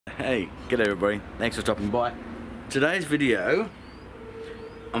Hey, g'day everybody, thanks for stopping by. Today's video,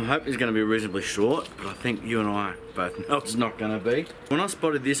 I'm hoping is going to be reasonably short, but I think you and I both know it's not going to be. When I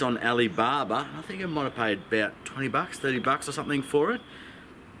spotted this on Alibaba, I think I might have paid about 20 bucks, 30 bucks or something for it.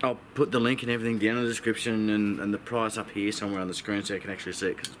 I'll put the link and everything down in the description and the price up here somewhere on the screen so you can actually see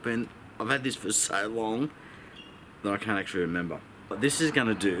it, because I've had this for so long that I can't actually remember. What this is going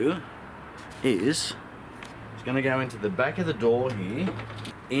to do is, it's going to go into the back of the door here,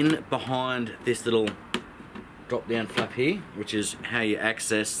 in behind this little drop down flap here, which is how you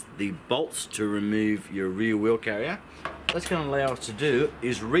access the bolts to remove your rear wheel carrier. What that's going to allow us to do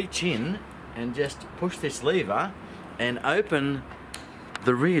is reach in and just push this lever and open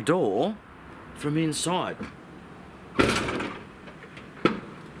the rear door from inside.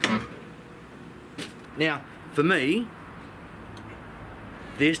 Now, for me,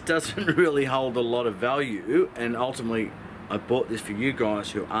 this doesn't really hold a lot of value, and ultimately I bought this for you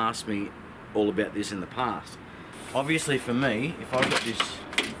guys who asked me all about this in the past. Obviously for me, if I've got this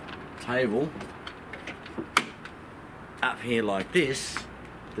table up here like this,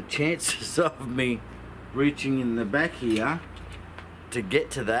 the chances of me reaching in the back here to get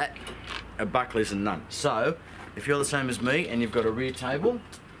to that are buckless and none. So, if you're the same as me and you've got a rear table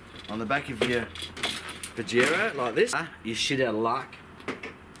on the back of your Pajero like this, you're shit out of luck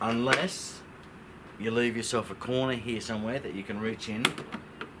unless you leave yourself a corner here somewhere that you can reach in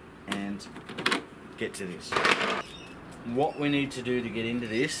and get to this. What we need to do to get into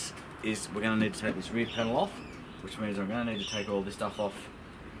this is we're going to need to take this rear panel off, which means I'm going to need to take all this stuff off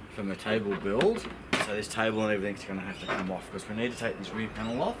from the table build. So this table and everything's going to have to come off because we need to take this rear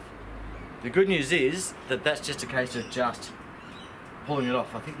panel off. The good news is that that's just a case of just pulling it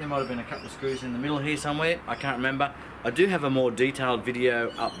off. I think there might have been a couple of screws in the middle here somewhere, I can't remember. I do have a more detailed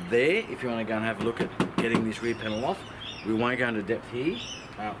video up there if you want to go and have a look at getting this rear panel off. We won't go into depth here,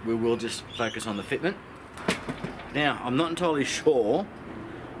 we will just focus on the fitment. Now, I'm not entirely sure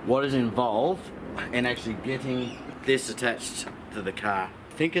what is involved in actually getting this attached to the car.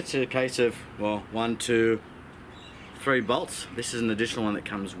 I think it's a case of, well, 1, 2, 3 bolts. This is an additional one that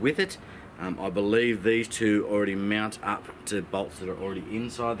comes with it. I believe these two already mount up to bolts that are already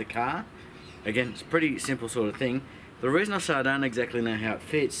inside the car. Again, it's a pretty simple sort of thing. The reason I say I don't exactly know how it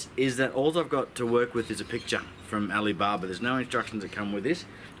fits is that all I've got to work with is a picture from Alibaba. There's no instructions that come with this,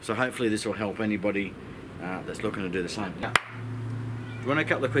 so hopefully this will help anybody that's looking to do the same. Now, do you want a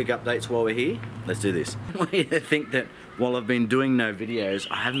couple of quick updates while we're here? Let's do this. I think that while I've been doing no videos,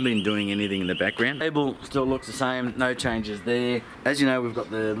 I haven't been doing anything in the background. The table still looks the same, no changes there. As you know, we've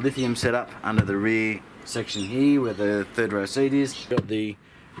got the lithium setup under the rear section here where the third row seat is. We've got the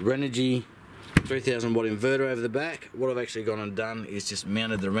Renogy 3000 watt inverter over the back. What I've actually gone and done is just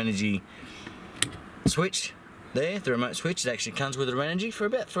mounted the Renogy switch there, the remote switch. It actually comes with the Renogy for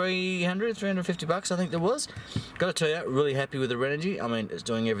about 350 bucks, I think there was. Got to tell you, really happy with the Renogy. I mean, it's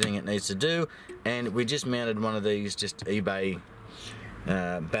doing everything it needs to do. And we just mounted one of these just eBay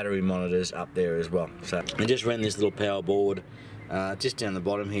battery monitors up there as well. So I just ran this little power board just down the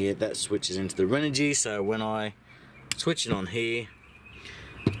bottom here. That switches into the Renogy, so when I switch it on here,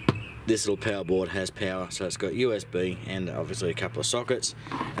 this little power board has power, so it's got USB and obviously a couple of sockets.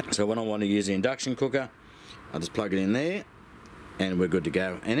 So when I want to use the induction cooker, I'll just plug it in there and we're good to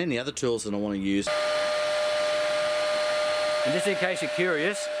go. And any other tools that I want to use. And just in case you're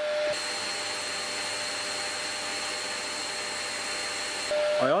curious,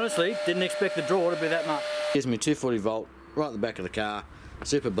 I honestly didn't expect the draw to be that much. Gives me 240 volt right at the back of the car.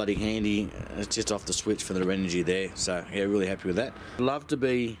 Super bloody handy. It's just off the switch for the Renogy there. So yeah, really happy with that. Love to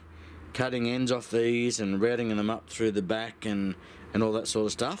be cutting ends off these and routing them up through the back and all that sort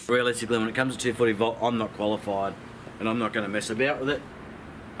of stuff. Realistically, when it comes to 240 volt, I'm not qualified and I'm not going to mess about with it.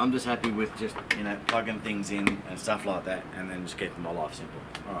 I'm just happy with just, you know, plugging things in and stuff like that and then just keeping my life simple.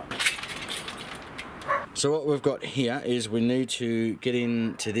 Alright. So what we've got here is we need to get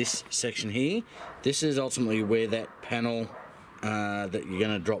into this section here. This is ultimately where that panel that you're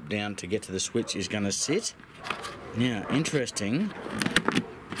going to drop down to get to the switch is going to sit. Now, interesting,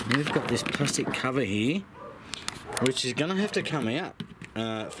 we've got this plastic cover here which is going to have to come out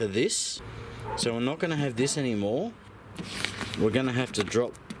for this. So we're not going to have this anymore. We're going to have to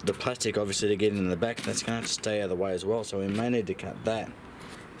drop the plastic obviously to get in the back. That's going to have to stay out of the way as well, so we may need to cut that.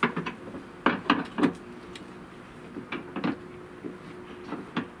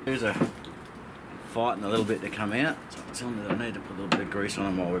 There's a fighting a little bit to come out, so it's telling me that I need to put a little bit of grease on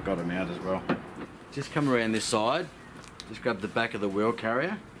them while we've got them out as well. Just come around this side, just grab the back of the wheel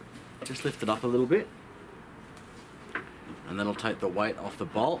carrier, just lift it up a little bit, and then I'll take the weight off the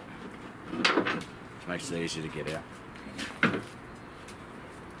bolt, which makes it easier to get out.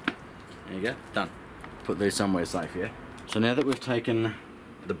 There you go, done. Put these somewhere safe, yeah? So now that we've taken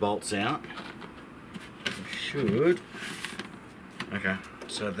the bolts out, we should... Okay,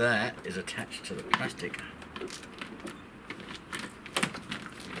 so that is attached to the plastic.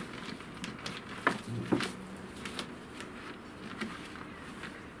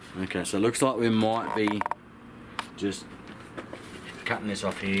 Okay, so it looks like we might be just cutting this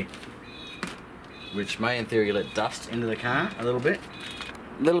off here, which may in theory let dust into the car a little bit.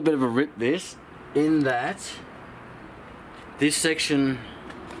 A little bit of a rip this, in that this section,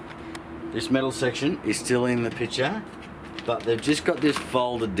 this metal section is still in the picture, but they've just got this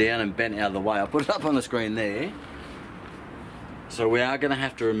folded down and bent out of the way. I'll put it up on the screen there. So we are going to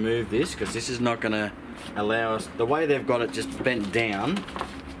have to remove this because this is not going to allow us, the way they've got it just bent down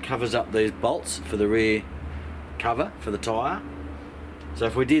covers up these bolts for the rear cover for the tyre. So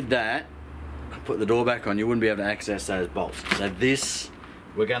if we did that, put the door back on, you wouldn't be able to access those bolts. So this,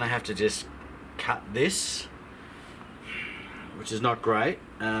 we're going to have to just cut this, which is not great,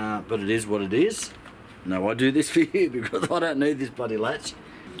 but it is what it is. No, I do this for you because I don't need this bloody latch.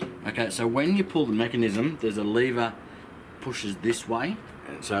 Okay, so when you pull the mechanism, there's a lever pushes this way.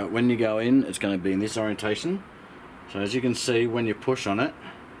 So when you go in, it's going to be in this orientation. So as you can see, when you push on it,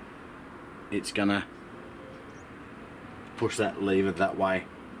 it's going to push that lever that way.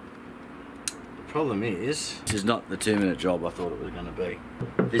 The problem is, this is not the 2-minute job I thought it was going to be.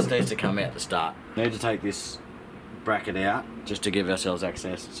 This needs to come out to start. We need to take this bracket out just to give ourselves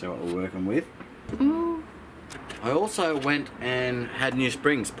access to see what we're working with. I also went and had new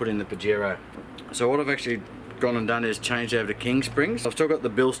springs put in the Pajero. So what I've actually gone and done is changed over to King springs. I've still got the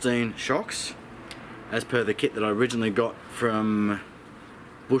Bilstein shocks as per the kit that I originally got from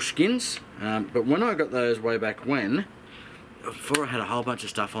Bushskins, but when I got those way back when, before I had a whole bunch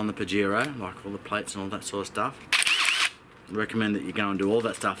of stuff on the Pajero, like all the plates and all that sort of stuff, I recommend that you go and do all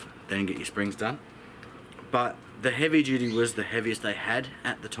that stuff, then get your springs done. But the heavy duty was the heaviest they had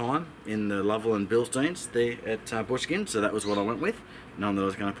at the time in the Lovell and Bilsteins there at Bushskins, so that was what I went with, knowing that I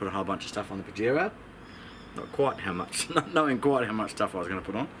was going to put a whole bunch of stuff on the Pajero. Not quite how much, not knowing quite how much stuff I was going to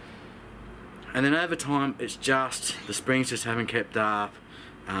put on. And then over time, it's just, the springs just haven't kept up.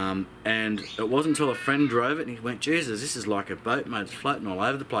 And it wasn't until a friend drove it and he went, Jesus, this is like a boat, mate, it's floating all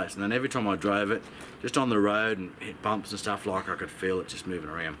over the place. And then every time I drove it, just on the road and hit bumps and stuff, like I could feel it just moving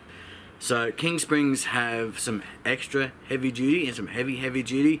around. So King springs have some extra heavy duty and some heavy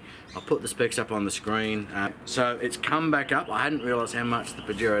duty. I'll put the specs up on the screen. So it's come back up. I hadn't realised how much the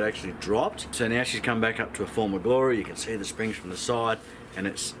Pajero had actually dropped. So now she's come back up to a former glory. You can see the springs from the side and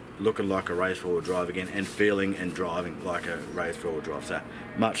it's looking like a raised forward drive again and feeling and driving like a raised forward drive. So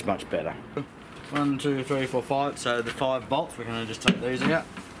much better. 1, 2, 3, 4, 5. So the 5 bolts, we're going to just take these out.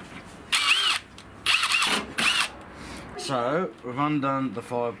 So we've undone the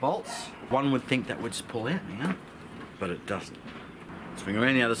 5 bolts. One would think that would just pull out, you know, but it doesn't. Swing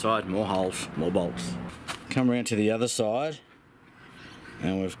around the other side, more holes, more bolts. Come around to the other side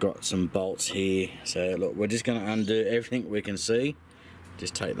and we've got some bolts here. So look, we're just going to undo everything we can see.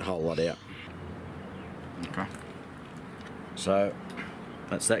 Just take the whole lot out. Okay. So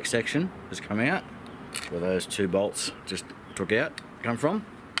that's that section has come out where those 2 bolts just took out, come from.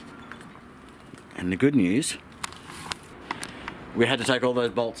 And the good news, we had to take all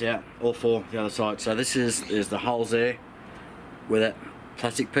those bolts out, all 4 the other side. So this is, there's the holes there where that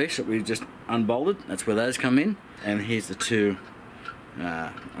plastic piece that we just unbolted, that's where those come in. And here's the 2,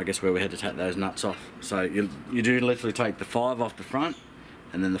 I guess where we had to take those nuts off. So you do literally take the 5 off the front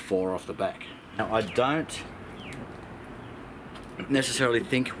and then the 4 off the back. Now I don't necessarily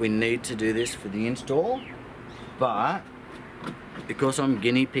think we need to do this for the install, but because I'm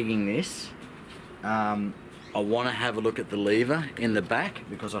guinea pigging this, I want to have a look at the lever in the back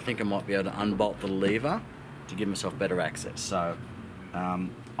because I think I might be able to unbolt the lever to give myself better access. So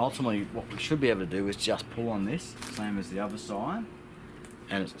ultimately what we should be able to do is just pull on this, same as the other side,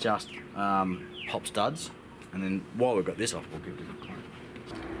 and it's just pop studs, and then while we've got this off, we'll give it a clean.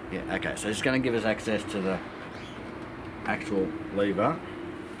 Yeah, okay, so it's going to give us access to the actual lever.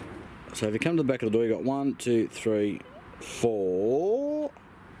 So if you come to the back of the door, you've got 1, 2, 3, 4,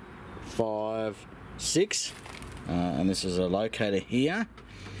 5, 6, and this is a locator here.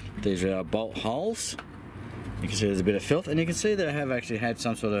 These are our bolt holes. You can see there's a bit of filth, and you can see that I have actually had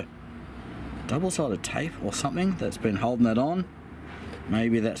some sort of double-sided tape or something that's been holding that on.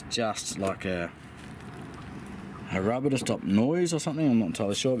 Maybe that's just like a rubber to stop noise or something, I'm not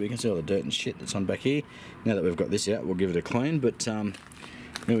entirely sure, but you can see all the dirt and shit that's on back here. Now that we've got this out, we'll give it a clean, but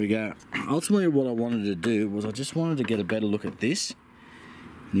there we go. Ultimately what I wanted to do was I just wanted to get a better look at this.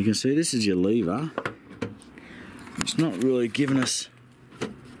 And you can see this is your lever. It's not really giving us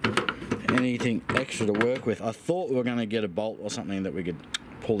anything extra to work with. I thought we were going to get a bolt or something that we could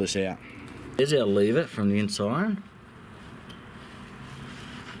pull this out. Here's our lever from the inside.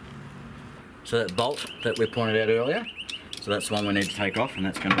 So that bolt that we pointed out earlier, so that's the one we need to take off, and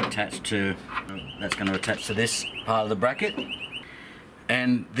that's going to attach to this part of the bracket.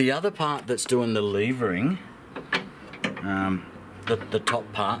 And the other part that's doing the levering, the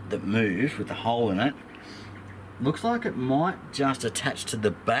top part that moves with the hole in it, looks like it might just attach to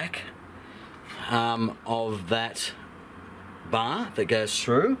the back of that bar that goes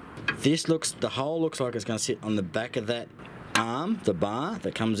through. The hole looks like it's going to sit on the back of that arm, the bar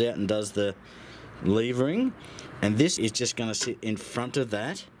that comes out and does the levering, and this is just going to sit in front of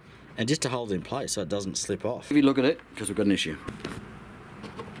that and just to hold it in place so it doesn't slip off. If you look at it, because we've got an issue.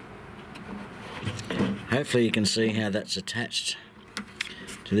 Hopefully you can see how that's attached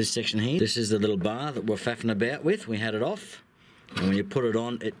to this section here. This is the little bar that we're faffing about with. We had it off, and when you put it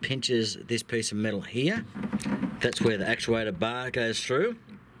on, it pinches this piece of metal here. That's where the actuator bar goes through,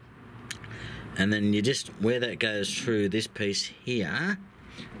 and then you just, where that goes through this piece here,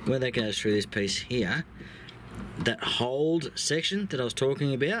 that hold section that I was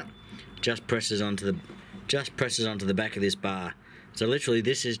talking about just presses onto the back of this bar. So literally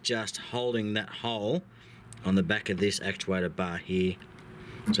this is just holding that hole on the back of this actuator bar here.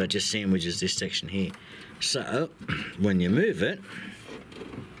 So it just sandwiches this section here. So when you move it,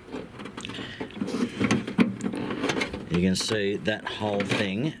 you can see that whole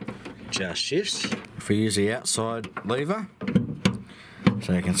thing just shifts. If we use the outside lever,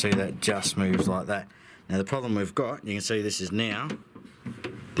 so you can see that just moves like that. Now the problem we've got, you can see this is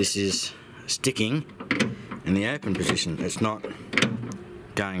sticking in the open position. It's not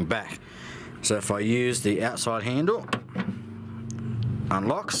going back. So if I use the outside handle,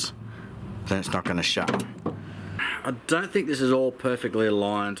 unlocks, then it's not going to shut. I don't think this is all perfectly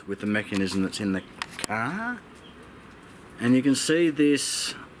aligned with the mechanism that's in the car. And you can see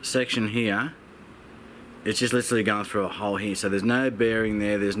this section here, it's just literally going through a hole here. So there's no bearing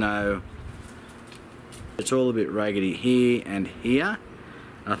there, it's all a bit raggedy here and here.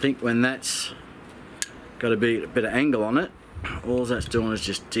 I think when that's got a bit of angle on it, all that's doing is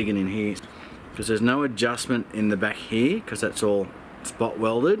just digging in here. Because there's no adjustment in the back here, because that's all spot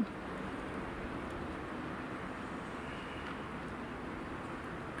welded.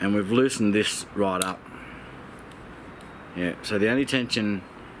 And we've loosened this right up. Yeah, so the only tension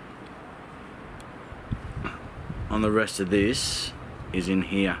on the rest of this is in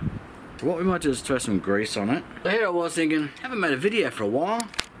here. So what we might do is throw some grease on it. So here I was thinking, haven't made a video for a while.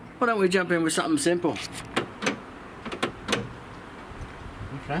 Why don't we jump in with something simple?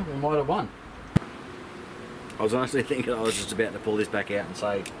 Okay, we might have won. I was honestly thinking I was just about to pull this back out and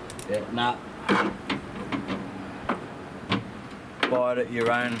say, yeah, nah. Buy it at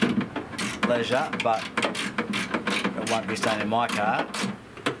your own leisure, but it won't be staying in my car.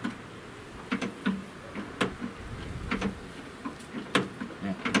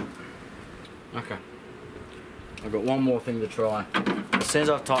 Yeah. Okay. I've got one more thing to try. As soon as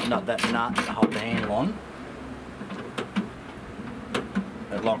I've tightened up that nut to hold the handle on,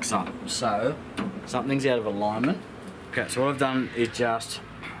 it locks up. So something's out of alignment. Okay, so what I've done is just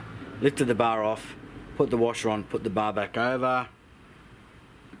lifted the bar off, put the washer on, put the bar back over,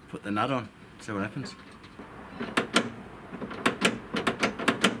 put the nut on, see what happens.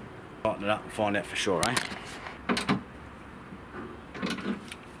 Tighten it up and find out for sure, eh?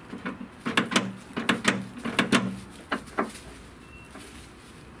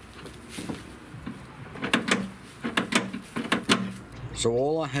 So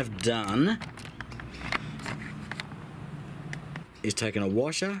all I have done is taken a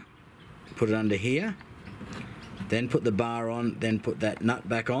washer, put it under here, then put the bar on, then put that nut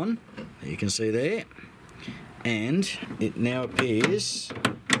back on, that you can see there, and it now appears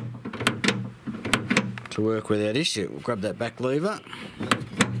to work without issue. We'll grab that back lever,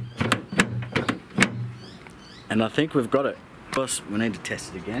 and I think we've got it. Of course, we need to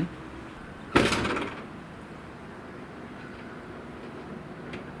test it again.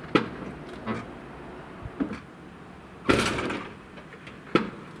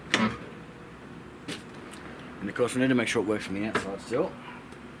 And of course we need to make sure it works from the outside still.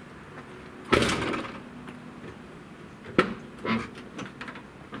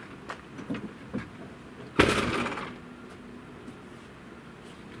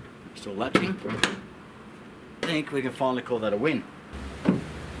 Still latching. I think we can finally call that a win.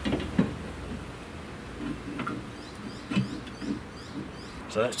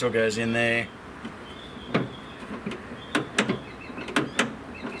 So that still goes in there.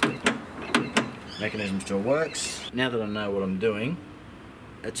 Mechanism still works. Now that I know what I'm doing,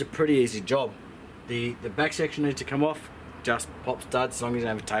 it's a pretty easy job. The back section needs to come off, just pop studs, as long as you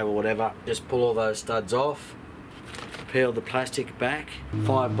don't have a table or whatever. Just pull all those studs off, peel the plastic back,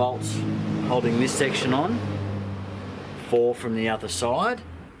 5 bolts holding this section on, 4 from the other side.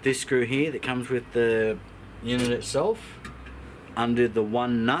 This screw here that comes with the unit itself, under the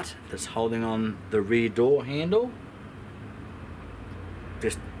 1 nut that's holding on the rear door handle.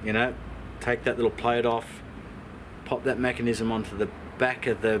 Just, you know, take that little plate off, pop that mechanism onto the back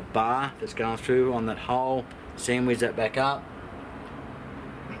of the bar that's going through on that hole, sandwich that back up,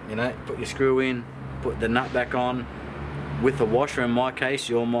 you know, put your screw in, put the nut back on with a washer. In my case,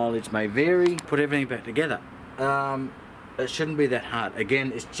 your mileage may vary. Put everything back together. It shouldn't be that hard.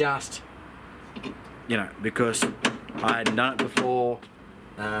 Again, it's just, you know, because I hadn't done it before,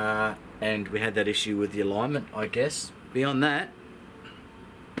 and we had that issue with the alignment, I guess. Beyond that,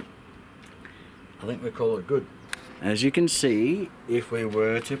 I think we call it good. As you can see, if we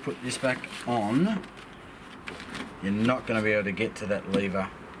were to put this back on, you're not going to be able to get to that lever.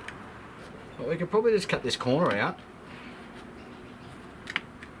 But we could probably just cut this corner out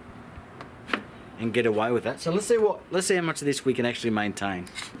and get away with that. So let's see how much of this we can actually maintain.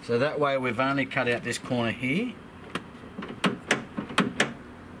 So that way we've only cut out this corner here.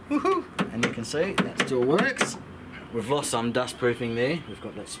 Woohoo! And you can see that still works. We've lost some dust proofing there. We've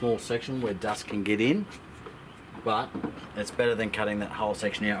got that small section where dust can get in, but it's better than cutting that whole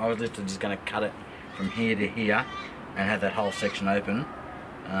section out. I was literally just going to cut it from here to here and have that whole section open,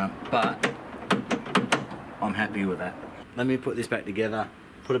 but I'm happy with that. Let me put this back together,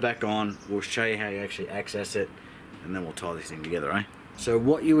 put it back on, we'll show you how you actually access it, and then we'll tie this thing together, eh? So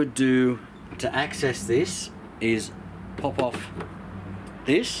what you would do to access this is pop off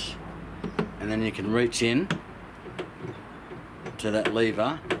this, and then you can reach in to that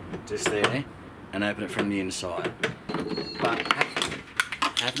lever just there and open it from the inside. But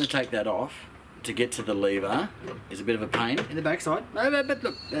having to take that off to get to the lever is a bit of a pain in the backside. But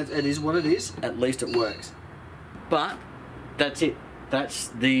look, it is what it is. At least it works. But that's it. That's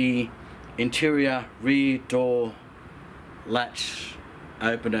the interior rear door latch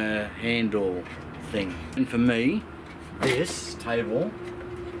opener handle thing. And for me, this table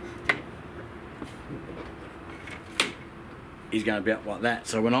is going to be up like that.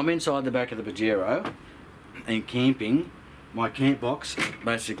 So when I'm inside the back of the Pajero and camping, my camp box,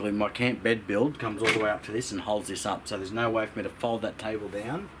 basically my camp bed build, comes all the way up to this and holds this up. So there's no way for me to fold that table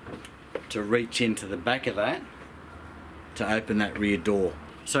down to reach into the back of that to open that rear door.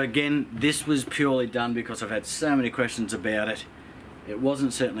 So again, this was purely done because I've had so many questions about it. It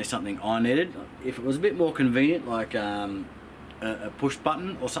wasn't certainly something I needed. If it was a bit more convenient, like a push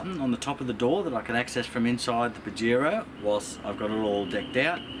button or something on the top of the door that I can access from inside the Pajero whilst I've got it all decked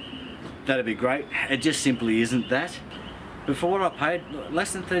out, that'd be great. It just simply isn't that. Before what I paid,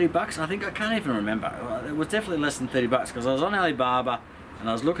 less than 30 bucks, I think. I can't even remember. It was definitely less than 30 bucks because I was on Alibaba and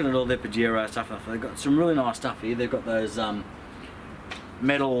I was looking at all their Pajero stuff, and they've got some really nice stuff here. They've got those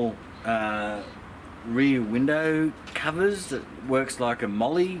metal rear window covers that works like a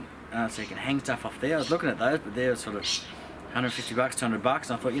molly, so you can hang stuff off there. I was looking at those, but they're sort of 150 bucks, 200 bucks,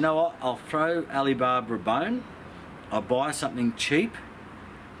 and I thought, you know what, I'll throw Alibaba a bone, I'll buy something cheap,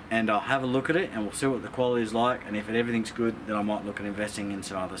 and I'll have a look at it, and we'll see what the quality is like, and if everything's good, then I might look at investing in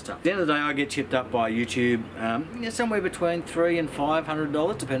some other stuff. At the end of the day, I get chipped up by YouTube, somewhere between $300 and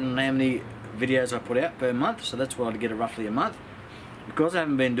 $500, depending on how many videos I put out per month, so that's what I'd get roughly a month. Because I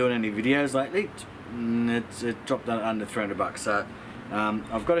haven't been doing any videos lately, it's dropped under 300 bucks. So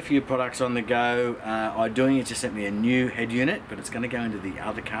I've got a few products on the go. iDoingit just sent me a new head unit, but it's going to go into the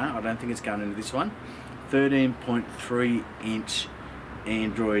other car. I don't think it's going into this one. 13.3 inch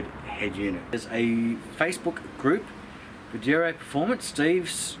Android head unit. There's a Facebook group, Pajero Performance,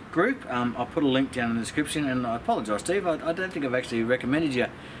 Steve's group. I'll put a link down in the description, and I apologise, Steve, I don't think I've actually recommended you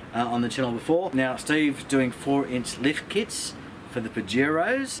on the channel before. Now, Steve's doing 4-inch lift kits for the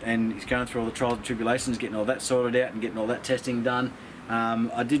Pajeros, and he's going through all the trials and tribulations, getting all that sorted out and getting all that testing done.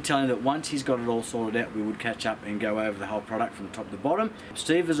 I did tell him that once he's got it all sorted out, we would catch up and go over the whole product from top to bottom.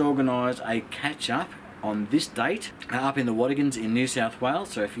 Steve has organised a catch-up on this date up in the Wattigans in New South Wales,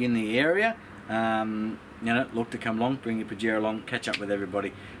 so if you're in the area, you know, look to come along, bring your Pajero along, catch up with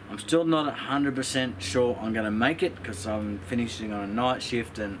everybody. I'm still not 100% sure I'm going to make it because I'm finishing on a night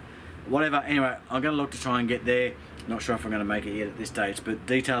shift and whatever. Anyway, I'm going to look to try and get there. Not sure if I'm going to make it yet at this stage, but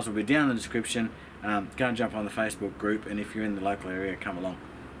details will be down in the description. Go and jump on the Facebook group, and if you're in the local area, come along.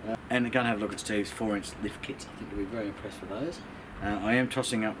 And go and have a look at Steve's 4-inch lift kits. I think you'll be very impressed with those. I am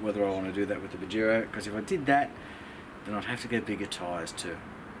tossing up whether I want to do that with the Pajero, because if I did that, then I'd have to get bigger tyres too.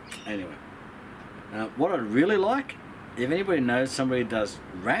 Anyway, what I'd really like if anybody knows somebody who does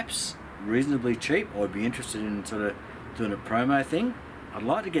wraps reasonably cheap, or would be interested in sort of doing a promo thing, I'd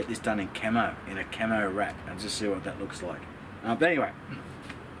like to get this done in camo, in a camo wrap, and just see what that looks like. But anyway,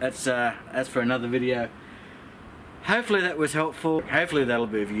 that's for another video. Hopefully that was helpful. Hopefully that'll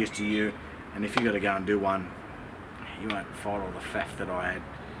be of use to you. And if you got to go and do one, you won't find all the faff that I had.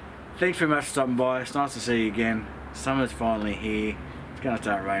 Thanks very much for stopping by. It's nice to see you again. Summer's finally here. It's going to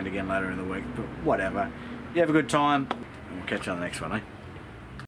start raining again later in the week, but whatever. You have a good time, and we'll catch you on the next one, eh?